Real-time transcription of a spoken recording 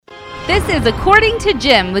This is According to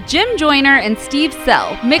Jim with Jim Joyner and Steve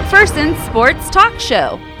Sell, McPherson's sports talk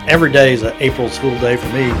show. Every day is an April Fool day for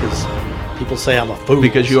me because people say I'm a fool.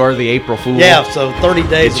 Because you are the April Fool. Yeah, so 30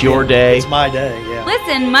 days. It's your day. It's my day, yeah.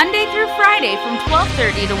 Listen Monday through Friday from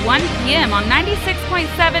 12:30 to 1 p.m. on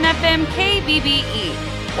 96.7 FM KBBE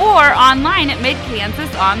or online at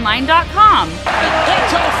midkansasonline.com.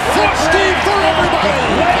 That's a foot Steve for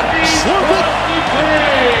everybody. Slurp it.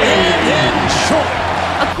 And in short.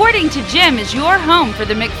 According to Jim is your home for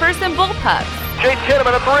the McPherson Bullpups. Chase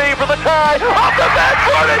Kinnaman, a three for the tie. Off the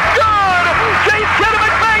backboard, it's good! Chase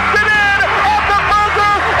Kinnaman makes it in! Off the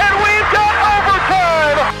buzzer, and we've got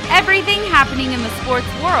overtime! Everything happening in the sports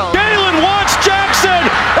world. Galen wants Jackson,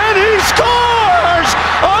 and he scores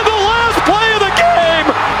on the last play of the game!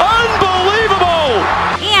 Unbelievable!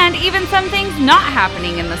 And even some things not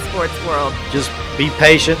happening in the sports world. Just be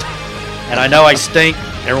patient. And I know I stink.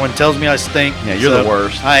 Everyone tells me I stink. Yeah, you're the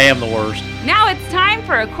worst. I am the worst. Now it's time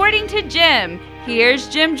for According to Jim. Here's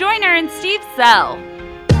Jim Joyner and Steve Sell.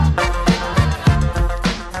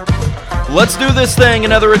 Let's do this thing.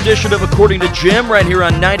 Another edition of According to Jim right here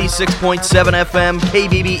on 96.7 FM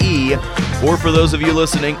KBBE. Or for those of you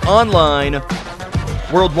listening online,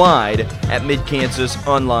 worldwide at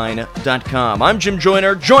midkansasonline.com. I'm Jim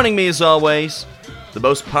Joyner. Joining me as always, the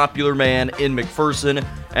most popular man in McPherson.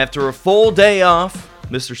 After a full day off,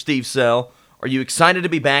 Mr. Steve Sell, are you excited to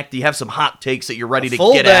be back? Do you have some hot takes that you're ready to get out?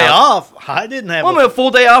 Full day off? I didn't have a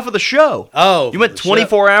full day off of the show. Oh. You went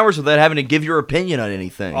 24 hours without having to give your opinion on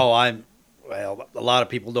anything. Oh, a lot of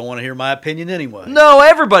people don't want to hear my opinion anyway. No,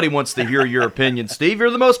 everybody wants to hear your opinion, Steve. You're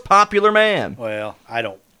the most popular man. Well, I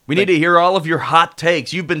don't. We need to hear all of your hot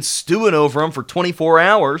takes. You've been stewing over them for 24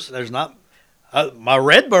 hours. There's not. My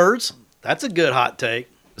Redbirds, that's a good hot take.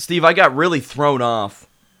 Steve, I got really thrown off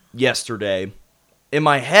yesterday. In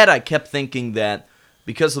my head, I kept thinking that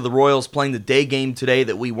because of the Royals playing the day game today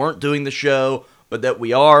that we weren't doing the show, but that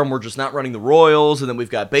we are, and we're just not running the Royals, and then we've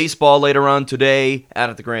got baseball later on today out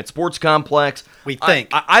at the Grant Sports Complex. We think.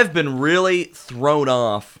 I've been really thrown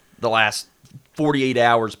off the last 48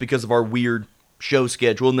 hours because of our weird show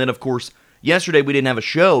schedule. And then, of course, yesterday we didn't have a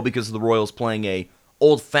show because of the Royals playing a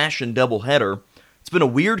old-fashioned doubleheader. It's been a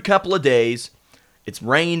weird couple of days. It's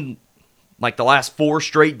rained like the last 4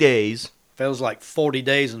 straight days. Feels like 40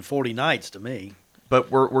 days and 40 nights to me. But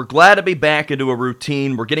we're glad to be back into a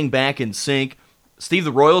routine. We're getting back in sync. Steve,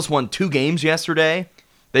 the Royals won 2 games yesterday.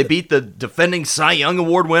 They beat the defending Cy Young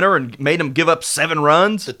Award winner and made them give up 7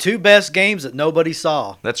 runs. The 2 best games that nobody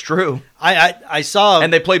saw. That's true. I saw...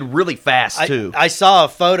 And they played really fast, too. I saw a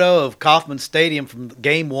photo of Kauffman Stadium from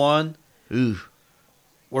Game 1. Ooh.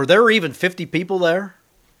 Were there even 50 people there?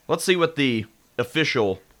 Let's see what the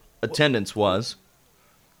official attendance was.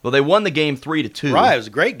 Well, they won the game 3-2. Right, it was a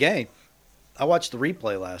great game. I watched the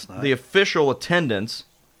replay last night. The official attendance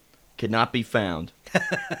could not be found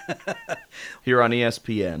here on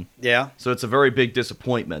ESPN. Yeah. So it's a very big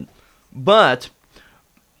disappointment. But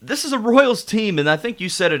this is a Royals team, and I think you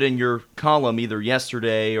said it in your column either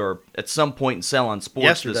yesterday or at some point in Sell on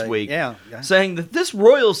Sports this week. Yeah. Saying that this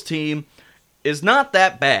Royals team is not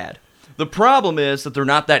that bad. The problem is that they're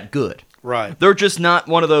not that good. Right. They're just not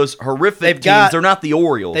one of those horrific teams. They're not the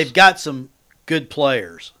Orioles. They've got some good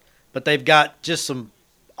players, but they've got just some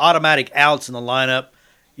automatic outs in the lineup.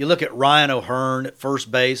 You look at Ryan O'Hearn at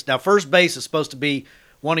first base. Now, first base is supposed to be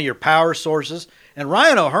one of your power sources, and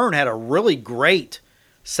Ryan O'Hearn had a really great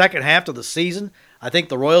second half of the season. I think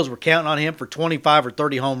the Royals were counting on him for 25 or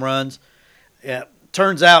 30 home runs.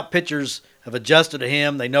 Turns out pitchers have adjusted to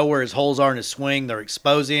him. They know where his holes are in his swing. They're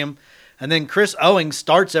exposing him. And then Chris Owings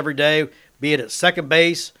starts every day, be it at second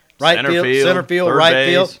base, center field, right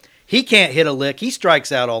field. He can't hit a lick. He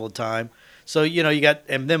strikes out all the time. So, you got –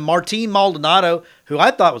 and then Martin Maldonado, who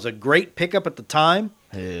I thought was a great pickup at the time.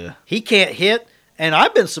 Yeah. He can't hit, and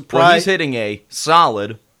I've been surprised. Well, he's hitting a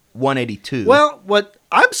solid 182. Well, what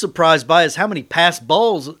I'm surprised by is how many pass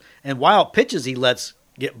balls and wild pitches he lets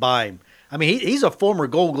get by him. I mean, he's a former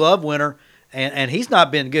Gold Glove winner, and he's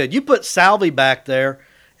not been good. You put Salvi back there,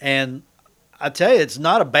 and – I tell you, it's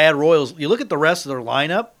not a bad Royals. You look at the rest of their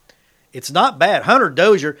lineup, it's not bad. Hunter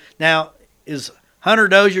Dozier. Now, is Hunter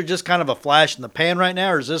Dozier just kind of a flash in the pan right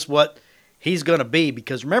now, or is this what he's going to be?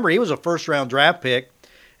 Because remember, he was a first-round draft pick,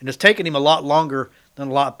 and it's taken him a lot longer than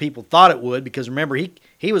a lot of people thought it would. Because remember, he's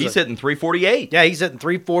hitting 348. Yeah, he's hitting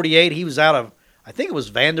 348. He was out of, I think it was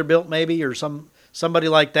Vanderbilt maybe, or somebody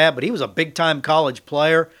like that. But he was a big-time college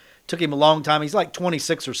player. Took him a long time. He's like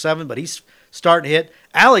 26 or 7, but he's starting to hit.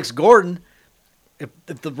 Alex Gordon.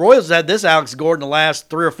 If the Royals had this Alex Gordon the last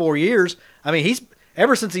 3 or 4 years, I mean,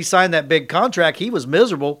 ever since he signed that big contract, he was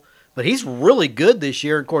miserable but he's really good this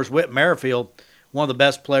year. Of course, Whit Merrifield, one of the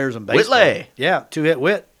best players in baseball. Whitley. Yeah, two-hit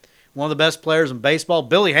Whit. One of the best players in baseball.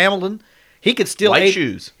 Billy Hamilton, he could steal White 80.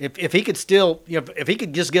 shoes. If he could steal, if he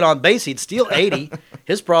could just get on base, he'd steal 80.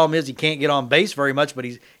 His problem is he can't get on base very much, but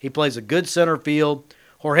he plays a good center field.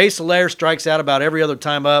 Jorge Soler strikes out about every other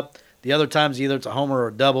time up. The other times either it's a homer or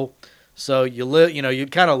a double. So you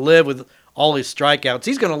kind of live with all his strikeouts.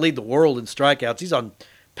 He's going to lead the world in strikeouts. He's on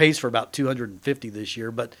pace for about 250 this year,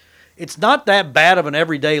 but it's not that bad of an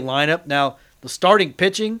everyday lineup. Now, the starting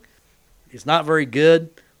pitching is not very good,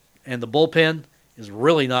 and the bullpen is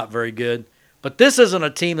really not very good. But this isn't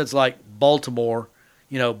a team that's like Baltimore.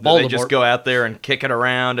 Baltimore. They just go out there and kick it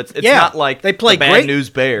around. It's Yeah, not like they play the Bad great- News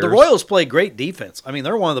Bears. The Royals play great defense. I mean,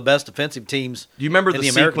 they're one of the best defensive teams. Do you remember in the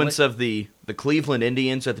American sequence League. of the Cleveland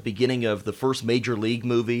Indians at the beginning of the first Major League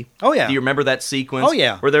movie? Oh, yeah. Do you remember that sequence? Oh,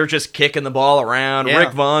 yeah. Where they're just kicking the ball around. Yeah.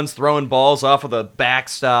 Rick Vaughn's throwing balls off of the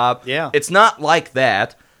backstop. Yeah. It's not like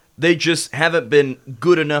that. They just haven't been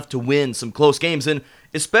good enough to win some close games. And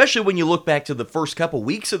especially when you look back to the first couple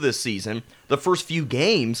weeks of this season, the first few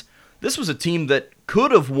games, this was a team that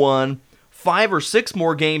could have won 5 or 6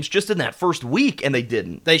 more games just in that first week, and they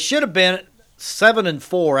didn't. They should have been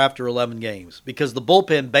 7-4 after 11 games because the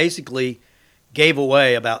bullpen basically gave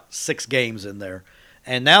away about 6 games in there.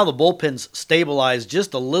 And now the bullpen's stabilized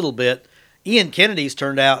just a little bit. Ian Kennedy's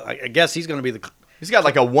turned out, I guess he's going to be the He's got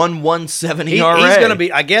like a 1.170 He's ERA. going to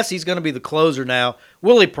be. I guess he's going to be the closer now.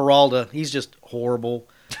 Willie Peralta, he's just horrible.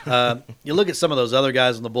 You look at some of those other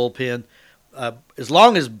guys in the bullpen. As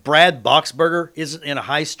long as Brad Boxberger isn't in a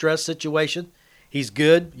high stress situation, he's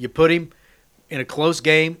good. You put him in a close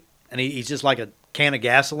game, and he's just like a can of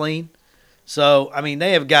gasoline. So I mean,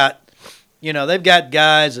 they've got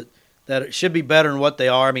guys that should be better than what they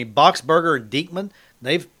are. I mean, Boxberger and Diekman,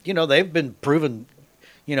 they've been proven.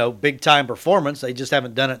 Big time performance. They just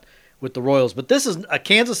haven't done it with the Royals. But this is a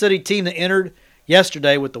Kansas City team that entered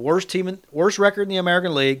yesterday with the worst record in the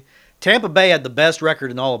American League. Tampa Bay had the best record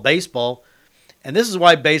in all of baseball, and this is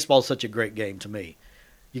why baseball is such a great game to me.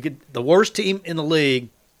 The worst team in the league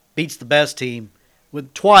beats the best team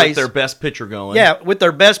with their best pitcher going. Yeah, with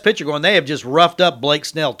their best pitcher going. They have just roughed up Blake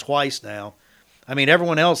Snell twice now. I mean,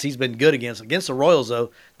 everyone else he's been good against. Against the Royals,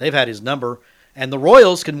 though, they've had his number. And the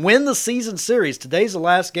Royals can win the season series. Today's the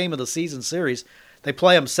last game of the season series. They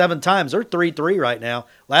play them 7 times. They're 3-3 right now.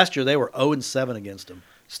 Last year they were 0-7 against them.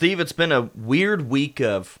 Steve, it's been a weird week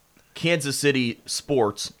of Kansas City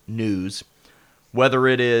sports news, whether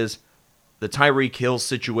it is the Tyreek Hill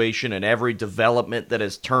situation and every development that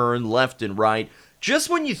has turned left and right. Just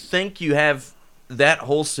when you think you have that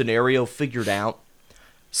whole scenario figured out,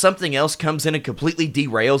 something else comes in and completely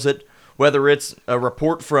derails it, whether it's a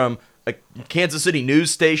report from a Kansas City news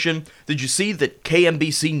station. Did you see that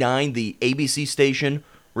KMBC9, the ABC station,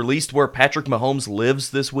 released where Patrick Mahomes lives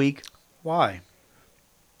this week? Why?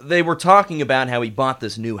 They were talking about how he bought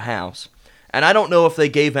this new house. And I don't know if they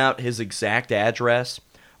gave out his exact address,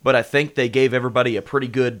 but I think they gave everybody a pretty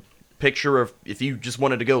good picture of if you just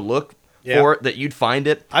wanted to go look for it, that you'd find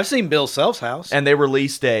it. I've seen Bill Self's house. And they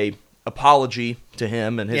released a apology to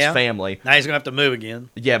him and his family. Now he's going to have to move again.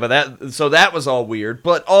 Yeah, but that was all weird.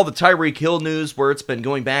 But all the Tyreek Hill news where it's been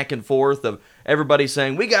going back and forth of everybody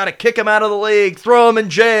saying, we got to kick him out of the league, throw him in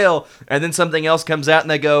jail. And then something else comes out and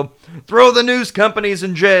they go, throw the news companies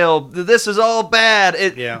in jail. This is all bad.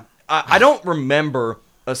 I don't remember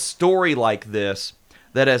a story like this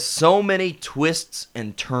that has so many twists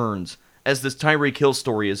and turns as this Tyreek Hill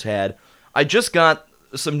story has had. I just got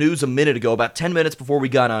some news a minute ago, about 10 minutes before we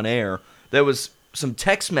got on air. There was some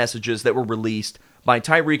text messages that were released by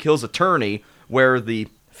Tyreek Hill's attorney where the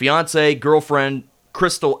fiancée, girlfriend,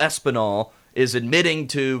 Crystal Espinal, is admitting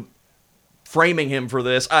to framing him for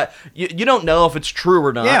this. You don't know if it's true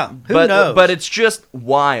or not. Yeah, who knows? But it's just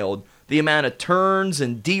wild. The amount of turns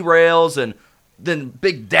and derails and then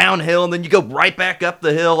big downhill, and then you go right back up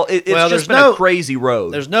the hill. It's just been a crazy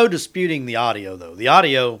road. There's no disputing the audio, though. The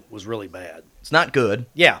audio was really bad. It's not good.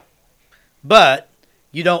 Yeah. But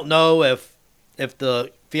you don't know if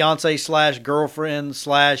the fiance / girlfriend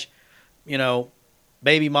 /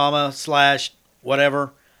 baby mama /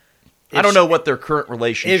 whatever. I don't know what their current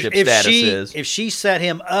relationship status is. If she set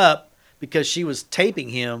him up because she was taping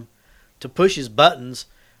him to push his buttons,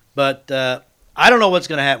 but I don't know what's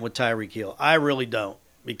going to happen with Tyreek Hill. I really don't,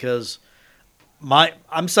 because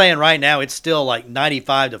I'm saying right now it's still like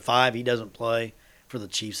 95-5. He doesn't play for the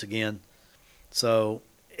Chiefs again. So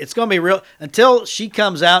it's going to be real until she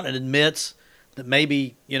comes out and admits that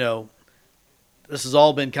maybe, this has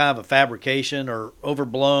all been kind of a fabrication or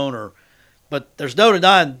overblown, but there's no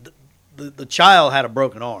denying the child had a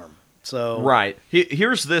broken arm. So Right.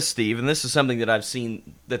 Here's this, Steve, and this is something that I've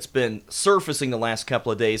seen that's been surfacing the last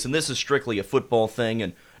couple of days, and this is strictly a football thing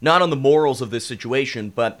and not on the morals of this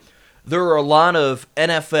situation, but there are a lot of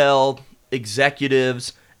NFL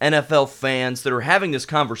executives, NFL fans that are having this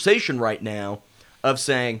conversation right now of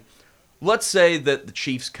saying, let's say that the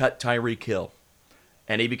Chiefs cut Tyreek Hill,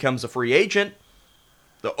 and he becomes a free agent.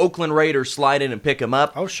 The Oakland Raiders slide in and pick him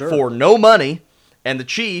up for no money, and the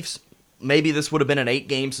Chiefs, maybe this would have been an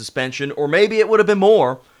 8-game suspension, or maybe it would have been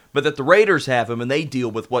more, but that the Raiders have him and they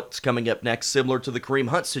deal with what's coming up next, similar to the Kareem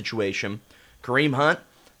Hunt situation. Kareem Hunt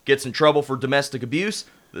gets in trouble for domestic abuse.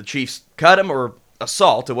 The Chiefs cut him, or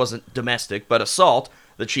assault. It wasn't domestic, but assault.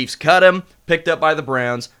 The Chiefs cut him, picked up by the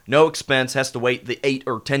Browns, no expense, has to wait the 8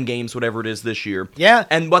 or 10 games, whatever it is this year. Yeah.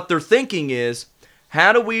 And what they're thinking is,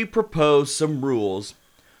 how do we propose some rules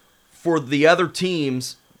for the other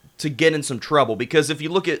teams to get in some trouble? Because if you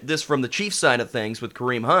look at this from the Chiefs side of things with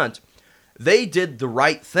Kareem Hunt, they did the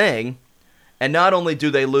right thing, and not only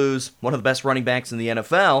do they lose one of the best running backs in the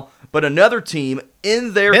NFL, but another team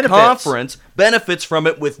in their conference benefits from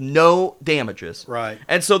it with no damages. Right.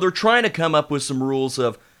 And so they're trying to come up with some rules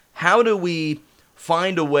of how do we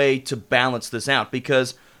find a way to balance this out,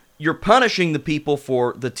 because you're punishing the people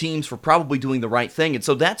for the teams for probably doing the right thing. And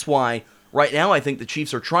so that's why right now I think the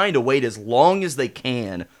Chiefs are trying to wait as long as they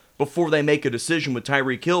can before they make a decision with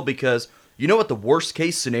Tyreek Hill, because you know what the worst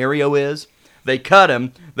case scenario is? They cut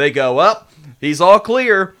him, they go up, he's all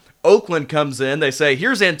clear. Oakland comes in, they say,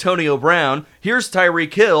 here's Antonio Brown, here's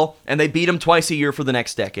Tyreek Hill, and they beat him twice a year for the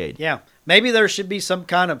next decade. Yeah. Maybe there should be some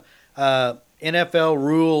kind of NFL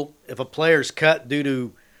rule if a player's cut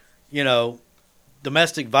due to,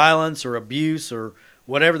 domestic violence or abuse or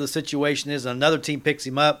whatever the situation is, and another team picks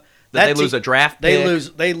him up. They lose a draft pick.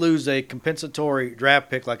 They lose a compensatory draft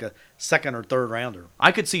pick, like a second or third rounder.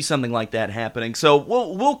 I could see something like that happening. So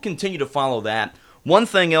we'll continue to follow that. One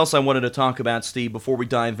thing else I wanted to talk about, Steve, before we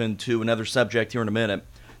dive into another subject here in a minute.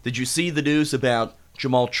 Did you see the news about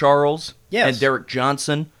Jamal Charles and Derek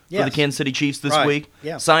Johnson for the Kansas City Chiefs this week?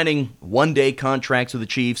 Yeah. Signing one-day contracts with the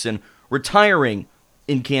Chiefs and retiring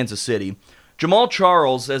in Kansas City. Jamal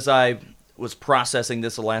Charles, as I was processing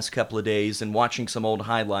this the last couple of days and watching some old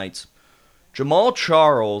highlights, Jamal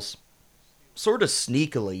Charles sort of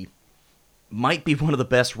sneakily might be one of the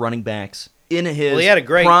best running backs in his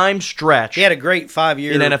prime stretch. He had a great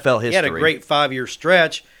 5-year in NFL history. He had a great 5-year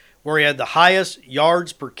stretch where he had the highest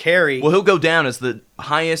yards per carry. Well, he'll go down as the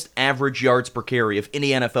highest average yards per carry of any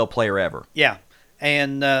NFL player ever. Yeah,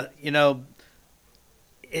 and the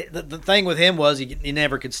thing with him was he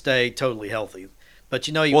never could stay totally healthy. But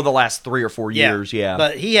the last 3 or 4 years, yeah.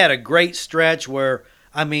 But he had a great stretch where,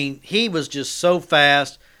 he was just so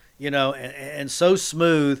fast, and so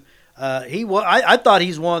smooth. I thought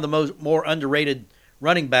he's one of the more underrated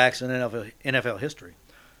running backs in NFL history.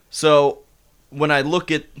 So when I look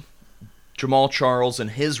at Jamal Charles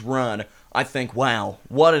and his run, I think, wow,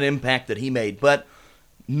 what an impact that he made. But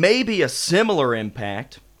maybe a similar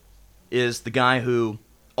impact is the guy who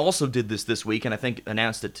also did this week, and I think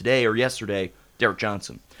announced it today or yesterday, Derek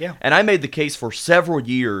Johnson. Yeah. And I made the case for several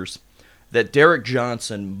years that Derek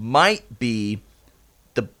Johnson might be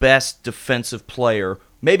the best defensive player,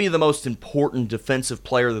 maybe the most important defensive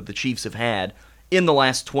player that the Chiefs have had in the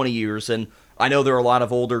last 20 years. And I know there are a lot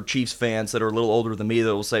of older Chiefs fans that are a little older than me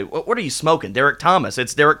that will say, what are you smoking? Derek Thomas.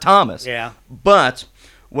 It's Derek Thomas. Yeah. But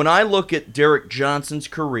when I look at Derek Johnson's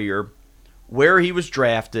career, where he was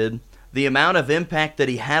drafted, the amount of impact that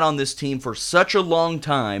he had on this team for such a long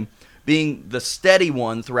time, being the steady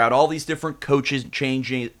one throughout all these different coaches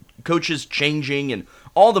changing and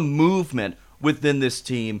all the movement within this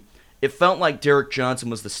team, it felt like Derek Johnson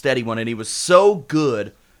was the steady one, and he was so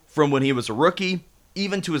good from when he was a rookie,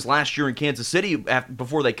 even to his last year in Kansas City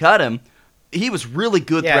before they cut him. He was really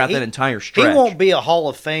good throughout that entire stretch. He won't be a Hall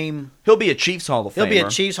of Fame. He'll be a Chiefs Hall of Famer. He'll be a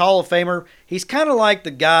Chiefs Hall of Famer. He's kind of like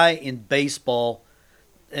the guy in baseball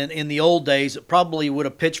in the old days that probably would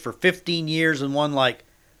have pitched for 15 years and won like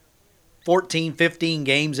 14, 15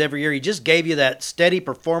 games every year. He just gave you that steady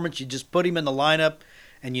performance. You just put him in the lineup,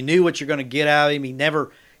 and you knew what you're going to get out of him. He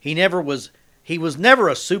was never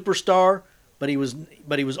a superstar, but he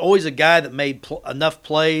was always a guy that made enough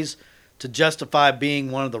plays to justify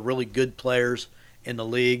being one of the really good players in the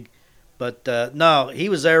league. But no, he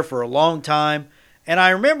was there for a long time. And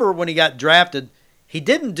I remember when he got drafted, he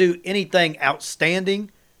didn't do anything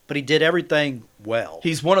outstanding, but he did everything well.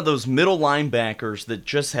 He's one of those middle linebackers that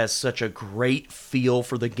just has such a great feel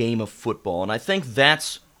for the game of football, and I think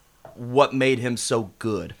that's what made him so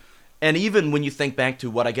good. And even when you think back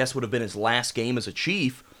to what I guess would have been his last game as a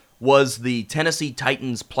Chief, was the Tennessee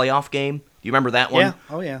Titans playoff game You remember that one? Yeah.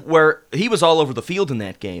 Oh, yeah. Where he was all over the field in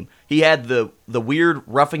that game. He had the weird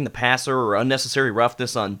roughing the passer or unnecessary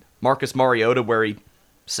roughness on Marcus Mariota where he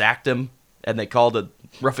sacked him and they called it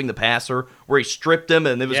roughing the passer, where he stripped him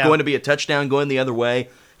and it was going to be a touchdown going the other way.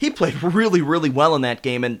 He played really, really well in that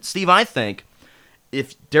game. And, Steve, I think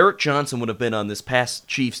if Derek Johnson would have been on this past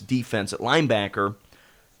Chiefs defense at linebacker,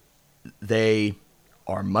 they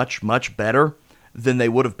are much, much better than they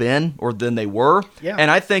would have been or than they were. Yeah. And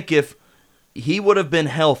I think if he would have been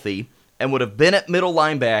healthy and would have been at middle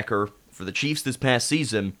linebacker for the Chiefs this past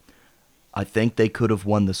season, I think they could have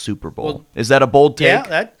won the Super Bowl. Well, is that a bold take?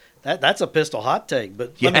 Yeah, that's a pistol hot take.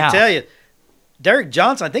 But let me tell you, Derek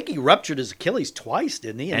Johnson, I think he ruptured his Achilles twice,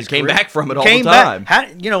 didn't he? And came back from it all the time.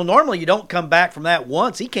 Normally you don't come back from that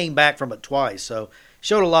once. He came back from it twice, so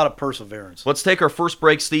showed a lot of perseverance. Let's take our first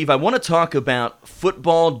break, Steve. I want to talk about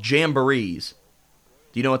football jamborees.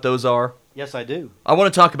 Do you know what those are? Yes, I do. I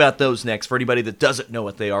want to talk about those next for anybody that doesn't know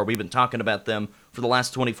what they are. We've been talking about them for the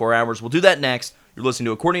last 24 hours. We'll do that next. You're listening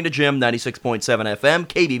to According to Jim, 96.7 FM,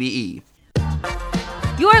 KBBE.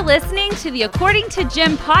 You're listening to the According to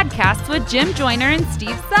Jim podcast with Jim Joyner and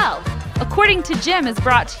Steve Sell. According to Jim is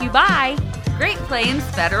brought to you by Great Plains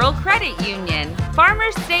Federal Credit Union,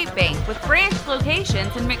 Farmers State Bank with branch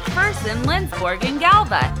locations in McPherson, Lindsborg, and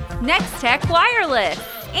Galva, Next Tech Wireless,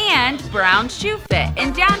 and Brown Shoe Fit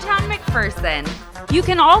in downtown McPherson. You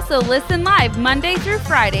can also listen live Monday through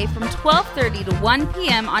Friday from 12:30 to 1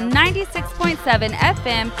 p.m. on 96.7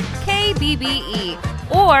 FM KBBE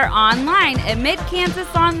or online at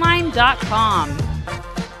midkansasonline.com.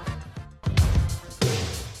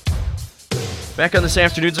 Back on this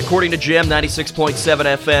afternoon's According to Jim, 96.7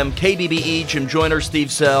 FM, KBBE, Jim Joyner, Steve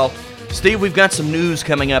Sell. Steve, we've got some news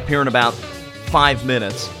coming up here in about 5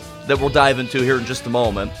 minutes that we'll dive into here in just a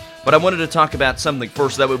moment. But I wanted to talk about something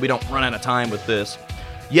first, that way we don't run out of time with this.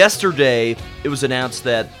 Yesterday, it was announced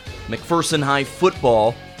that McPherson High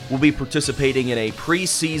football will be participating in a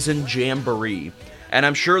preseason jamboree. And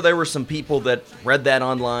I'm sure there were some people that read that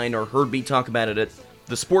online or heard me talk about it at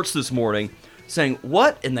the sports this morning, saying,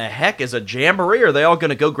 what in the heck is a jamboree? Are they all going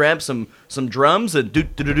to go grab some drums and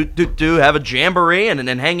have a jamboree and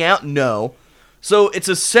hang out? No. So it's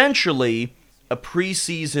essentially a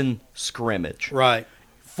preseason scrimmage. Right.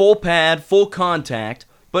 Full pad, full contact,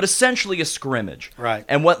 but essentially a scrimmage. Right.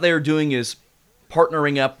 And what they're doing is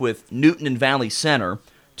partnering up with Newton and Valley Center,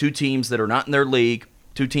 two teams that are not in their league,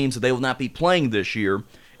 two teams that they will not be playing this year,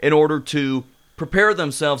 in order to prepare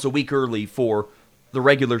themselves a week early for the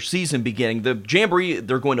regular season beginning. The Jamboree,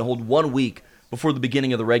 they're going to hold 1 week before the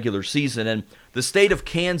beginning of the regular season, and the state of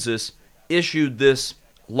Kansas issued this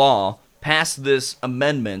law, passed this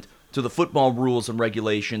amendment to the football rules and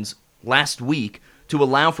regulations last week to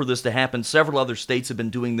allow for this to happen. Several other states have been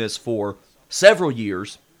doing this for several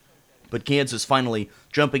years, but Kansas finally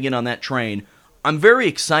jumping in on that train. I'm very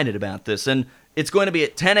excited about this, and it's going to be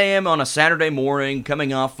at 10 a.m. on a Saturday morning,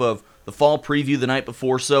 coming off of the fall preview the night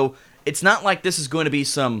before, so it's not like this is going to be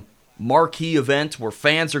some marquee event where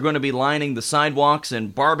fans are going to be lining the sidewalks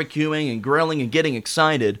and barbecuing and grilling and getting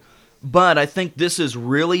excited, but I think this is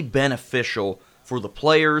really beneficial for the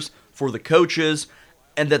players, for the coaches,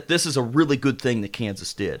 and that this is a really good thing that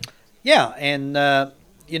Kansas did. Yeah, and, the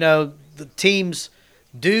teams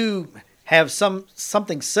do have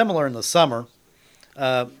something similar in the summer.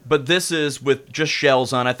 But this is with just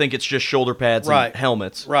shells on. I think it's just shoulder pads and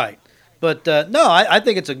helmets. Right. But, no, I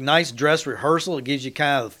think it's a nice dress rehearsal. It gives you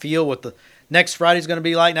kind of the feel what the next Friday's going to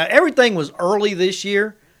be like. Now, everything was early this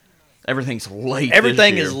year. Everything's late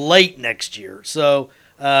Everything this year. is late next year. So,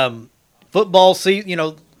 football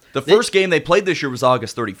season, the first game they played this year was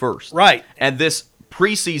August 31st. Right. And this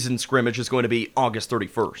preseason scrimmage is going to be August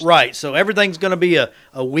 31st. Right. So everything's going to be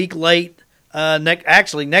a week late.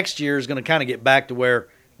 Next year is going to kind of get back to where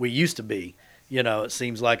we used to be. It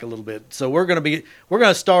seems like a little bit. So we're going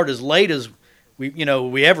to start as late as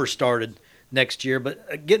we ever started next year.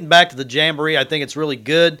 But getting back to the Jamboree, I think it's really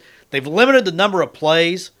good. They've limited the number of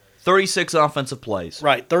plays. 36 offensive plays.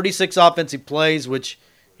 Right. 36 offensive plays, which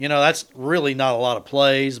that's really not a lot of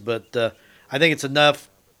plays, but I think it's enough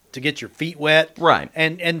to get your feet wet. Right.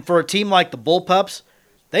 And for a team like the Bullpups,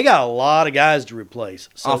 they got a lot of guys to replace.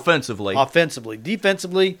 So, offensively.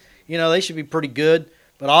 Defensively, they should be pretty good.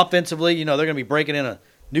 But offensively, they're going to be breaking in a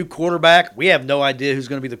new quarterback. We have no idea who's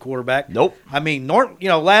going to be the quarterback. Nope. I mean,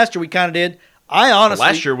 last year we kind of did.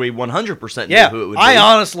 Last year we 100% knew who it would be. I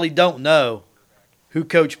honestly don't know who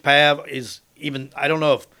Coach Pav is even. I don't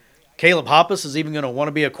know if Caleb Hoppus is even going to want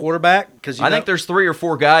to be a quarterback. I think there's 3 or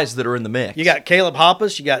 4 guys that are in the mix. You got Caleb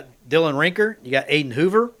Hoppus, you got Dylan Rinker, you got Aiden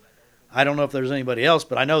Hoover. I don't know if there's anybody else,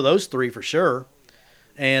 but I know those 3 for sure.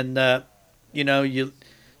 And, you're going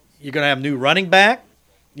to have new running back.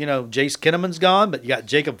 Jace Kinnaman's gone, but you got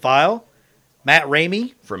Jacob File, Matt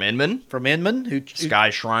Ramey From Inman, Sky Sky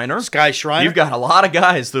Schreiner. Schreiner. You've got a lot of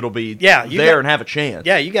guys that'll be and have a chance.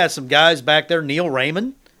 Yeah, you got some guys back there. Neil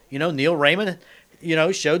Raymond. Neil Raymond,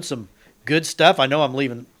 showed some good stuff. I know I'm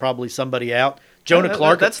leaving probably somebody out. Jonah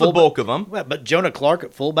Clark. That's the bulk of them. Well, but Jonah Clark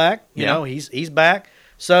at fullback. He's back.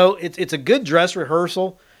 So it's a good dress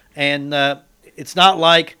rehearsal, and it's not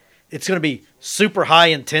like it's going to be super high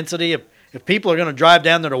intensity. If people are going to drive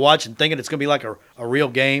down there to watch and thinking it's going to be like a real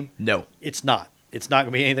game, No. it's not. It's not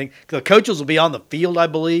going to be anything. The coaches will be on the field, I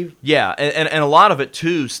believe. Yeah, and a lot of it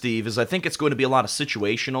too, Steve, is I think it's going to be a lot of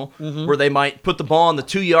situational, where they might put the ball on the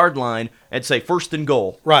 2-yard line and say first and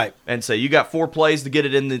goal, Right. and say you got 4 plays to get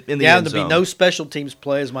it in the end There'll zone. be no special teams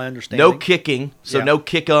play, is my understanding. No kicking, so Yeah. no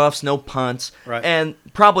kickoffs, no punts, Right. and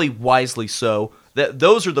probably wisely so.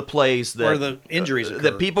 Those are the plays that Where the injuries occur.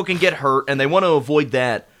 that people can get hurt, and they want to avoid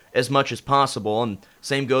that as much as possible. And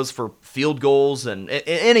same goes for field goals and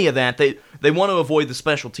any of that. They want to avoid the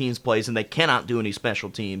special teams plays, and they cannot do any special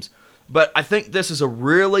teams. But I think this is a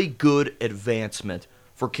really good advancement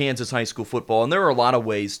for Kansas high school football, and there are a lot of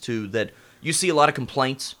ways too that you see a lot of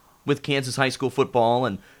complaints with Kansas high school football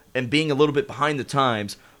and being a little bit behind the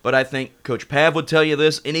times. But I think Coach Pav would tell you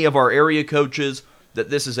this, any of our area coaches, that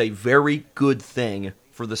this is a very good thing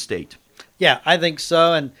for the state. Yeah, I think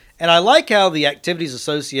so. And I like how the Activities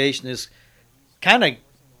Association is kind of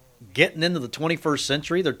getting into the 21st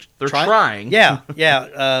century. They're trying. Yeah,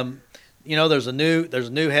 yeah. There's a new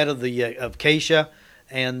head of KSHA,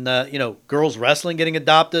 and girls wrestling getting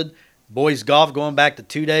adopted, boys golf going back to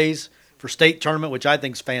 2 days for state tournament, which I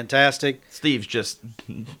think is fantastic. Steve's just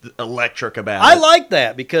electric about I it. like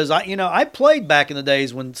that because I played back in the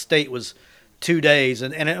days when state was 2 days,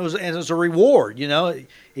 and it was a reward.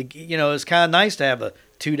 It's kind of nice to have a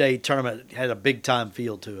 2-day tournament. It had a big time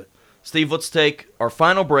feel to it. Steve, let's take our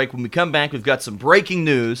final break. When we come back, we've got some breaking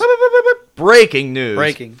news. Breaking news.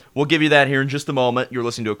 Breaking. We'll give you that here in just a moment. You're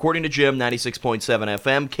listening to According to Jim, 96.7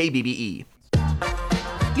 FM, KBBE.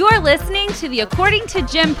 You're listening to the According to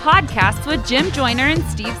Jim podcast with Jim Joyner and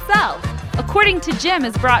Steve Self. According to Jim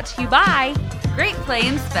is brought to you by Great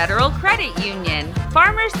Plains Federal Credit Union,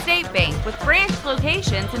 Farmers State Bank with branch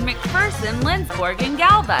locations in McPherson, Lindsborg, and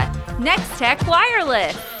Galva, Next Tech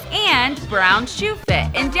Wireless, and Brown Shoe Fit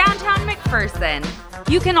in downtown McPherson.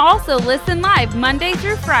 You can also listen live Monday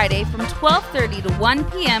through Friday from 12:30 to 1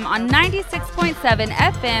 p.m. on 96.7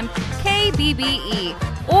 FM KBBE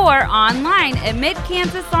or online at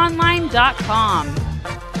midkansasonline.com.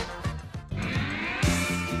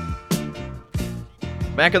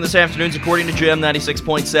 Back on this afternoon's According to Jim,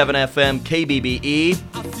 96.7 FM, KBBE.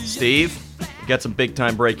 Steve, we got some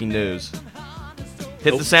big-time breaking news.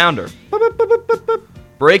 Hit the sounder.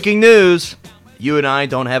 Breaking news. You and I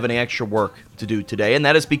don't have any extra work to do today, and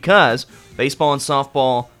that is because baseball and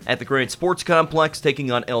softball at the Grand Sports Complex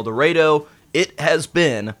taking on El Dorado, it has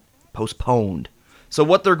been postponed. So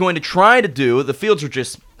what they're going to try to do, the fields are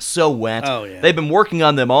just so wet. Oh, yeah. They've been working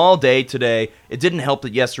on them all day today. It didn't help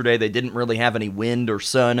that yesterday they didn't really have any wind or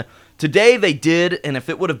sun. Today they did, and if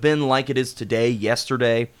it would have been like it is today,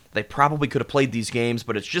 yesterday, they probably could have played these games,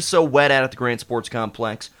 but it's just so wet out at the Grand Sports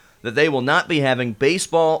Complex that they will not be having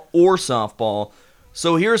baseball or softball.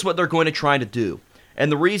 So here's what they're going to try to do. And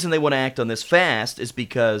the reason they want to act on this fast is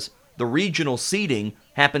because the regional seeding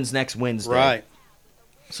happens next Wednesday. Right.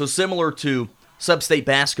 So similar to sub-state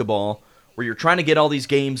basketball, where you're trying to get all these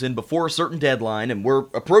games in before a certain deadline, and we're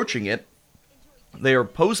approaching it, they are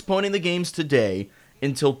postponing the games today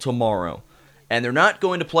until tomorrow. And they're not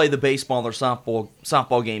going to play the baseball or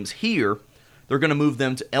softball games here. They're going to move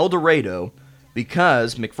them to El Dorado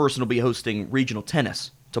because McPherson will be hosting regional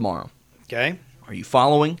tennis tomorrow. Okay. Are you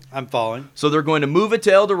following? I'm following. So they're going to move it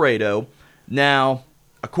to El Dorado. Now,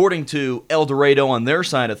 according to El Dorado on their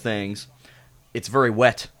side of things, it's very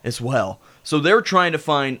wet as well. So they're trying to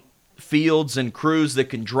find fields and crews that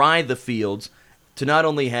can dry the fields to not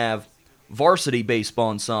only have varsity baseball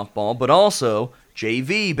and softball, but also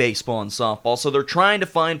JV baseball and softball. So they're trying to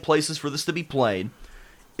find places for this to be played.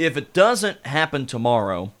 If it doesn't happen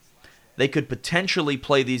tomorrow, they could potentially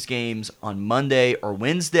play these games on Monday or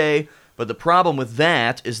Wednesday. But the problem with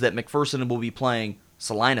that is that McPherson will be playing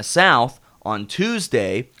Salina South on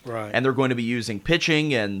Tuesday. Right. And they're going to be using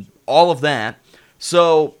pitching and all of that.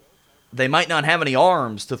 So they might not have any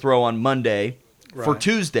arms to throw on Monday for Right.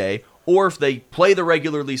 Tuesday, or if they play the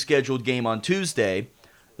regularly scheduled game on Tuesday,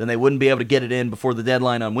 then they wouldn't be able to get it in before the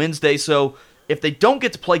deadline on Wednesday. So if they don't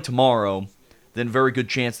get to play tomorrow, then very good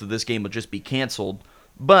chance that this game will just be canceled.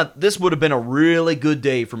 But this would have been a really good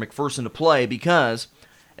day for McPherson to play because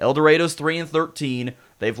El Dorado's 3-13.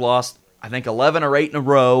 They've lost, I think, 11 or 8 in a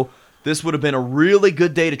row. This would have been a really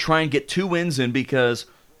good day to try and get 2 wins in because,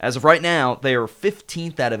 as of right now, they are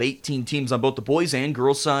 15th out of 18 teams on both the boys and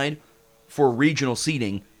girls side for regional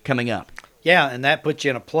seeding coming up. Yeah, and that puts you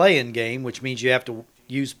in a play-in game, which means you have to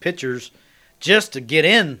use pitchers just to get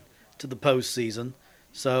in to the postseason.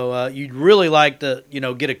 So you'd really like to,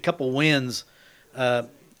 get a couple wins. And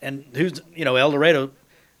El Dorado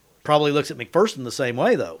probably looks at McPherson the same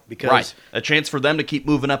way, though. Because, right, a chance for them to keep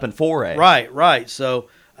moving up in 4A. Right. So,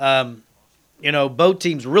 both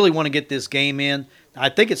teams really want to get this game in. I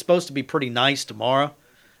think it's supposed to be pretty nice tomorrow,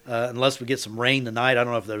 unless we get some rain tonight. I don't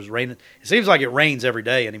know if there's rain. It seems like it rains every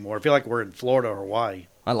day anymore. I feel like we're in Florida or Hawaii.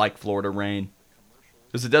 I like Florida rain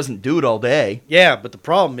because it doesn't do it all day. Yeah, but the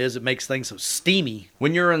problem is it makes things so steamy.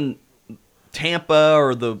 When you're in Tampa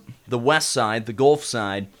or the west side, the Gulf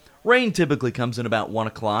side, rain typically comes in about 1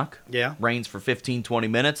 o'clock. Yeah. Rains for 15, 20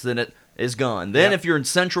 minutes, then it is gone. Then if you're in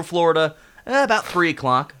central Florida, about 3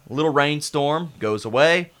 o'clock, a little rainstorm, goes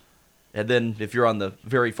away. And then if you're on the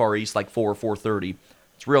very far east, like 4 or 4:30,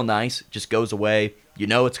 it's real nice. It just goes away. You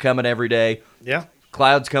know it's coming every day. Yeah.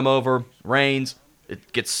 Clouds come over, rains,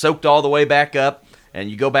 it gets soaked all the way back up, and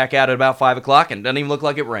you go back out at about 5 o'clock and it doesn't even look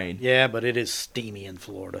like it rained. Yeah, but it is steamy in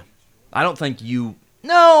Florida. I don't think you...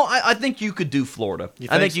 No, I think you could do Florida.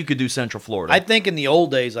 I think so? you could do Central Florida. I think in the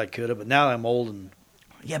old days I could have, but now I'm old and...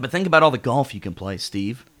 Yeah, but think about all the golf you can play,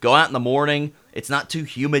 Steve. Go out in the morning. It's not too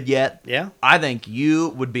humid yet. Yeah. I think you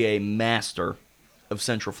would be a master of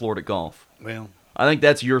Central Florida golf. Well... I think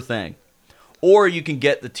that's your thing. Or you can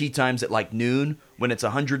get the tee times at like noon when it's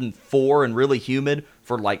 104 and really humid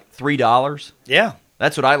for like $3. Yeah.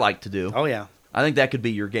 That's what I like to do. Oh, yeah. I think that could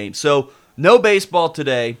be your game. So, no baseball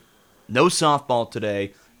today, no softball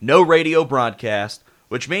today, no radio broadcast,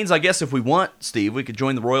 which means I guess if we want, Steve, we could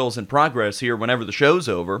join the Royals in progress here whenever the show's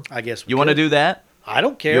over. I guess we You want to could. do that? I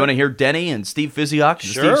don't care. You want to hear Denny and Steve Physioc and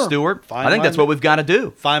Sure. Steve Stewart? Fine I think by that's me. what we've got to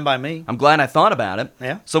do. Fine by me. I'm glad I thought about it.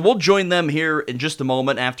 Yeah. So we'll join them here in just a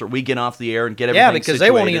moment after we get off the air and get everything Yeah, because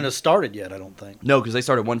they won't situated. even have started yet, I don't think. No, because they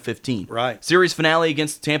started 1:15. Right. Series finale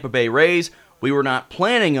against the Tampa Bay Rays. We were not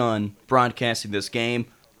planning on broadcasting this game,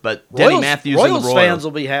 but Denny Royals- Matthews Royals and the Royals fans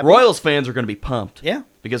will be happy. Royals fans are going to be pumped. Yeah.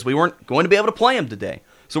 Because we weren't going to be able to play them today.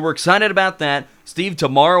 So we're excited about that. Steve,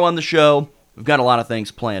 tomorrow on the show, we've got a lot of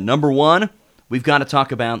things planned. Number one, we've got to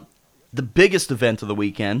talk about the biggest event of the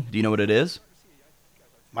weekend. Do you know what it is?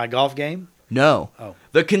 My golf game? No. Oh.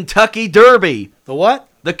 The Kentucky Derby. The what?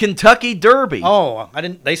 The Kentucky Derby. Oh, I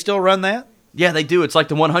didn't. They still run that? Yeah, they do. It's like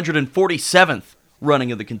the 147th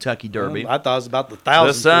running of the Kentucky Derby. I thought it was about the The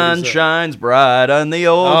 1,000. sun shines bright on the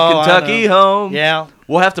old Oh, I Kentucky know. home. Yeah.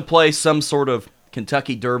 We'll have to play some sort of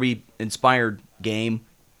Kentucky Derby-inspired game.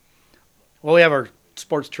 Well, we have our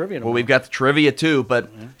sports trivia tomorrow. Well, we've got the trivia too, but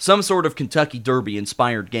some sort of Kentucky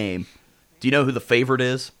Derby-inspired game. Do you know who the favorite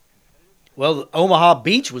is? Well, Omaha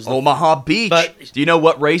Beach was the Omaha Beach. But- Do you know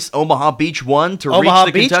what race Omaha Beach won to Omaha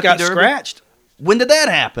reach the Beach Kentucky got Derby? scratched When did that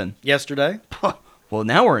happen? yesterday. Well,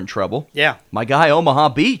 now we're in trouble. Yeah. My guy, Omaha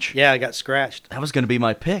Beach. Yeah, I got scratched. That was going to be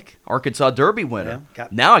my pick. Arkansas Derby winner. Yeah,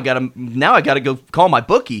 now I got to go call my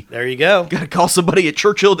bookie. There you go. Got to call somebody at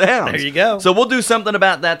Churchill Downs. There you go. So we'll do something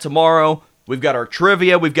about that tomorrow. We've got our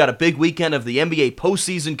trivia. We've got a big weekend of the NBA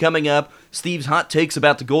postseason coming up. Steve's hot takes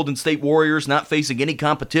about the Golden State Warriors not facing any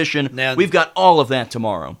competition. Now- We've got all of that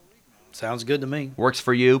tomorrow. Sounds good to me. Works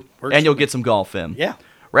for you, Works and you'll for me. get some golf in. Yeah.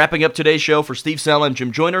 Wrapping up today's show for Steve Sell and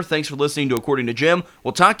Jim Joyner. Thanks for listening to According to Jim.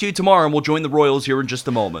 We'll talk to you tomorrow, and we'll join the Royals here in just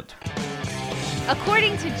a moment.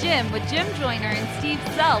 According to Jim, with Jim Joyner and Steve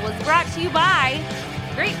Sell, was brought to you by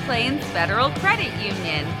Great Plains Federal Credit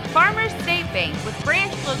Union, Farmers State Bank with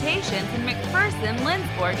branch locations in McPherson,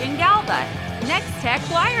 Lindsborg, and Galva, Next Tech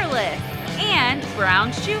Wireless, and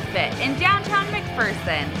Brown Shoe Fit in downtown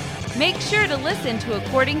McPherson. Make sure to listen to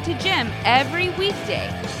According to Jim every weekday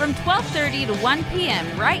from 12:30 to 1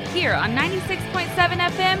 p.m. right here on 96.7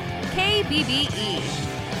 FM KBBE.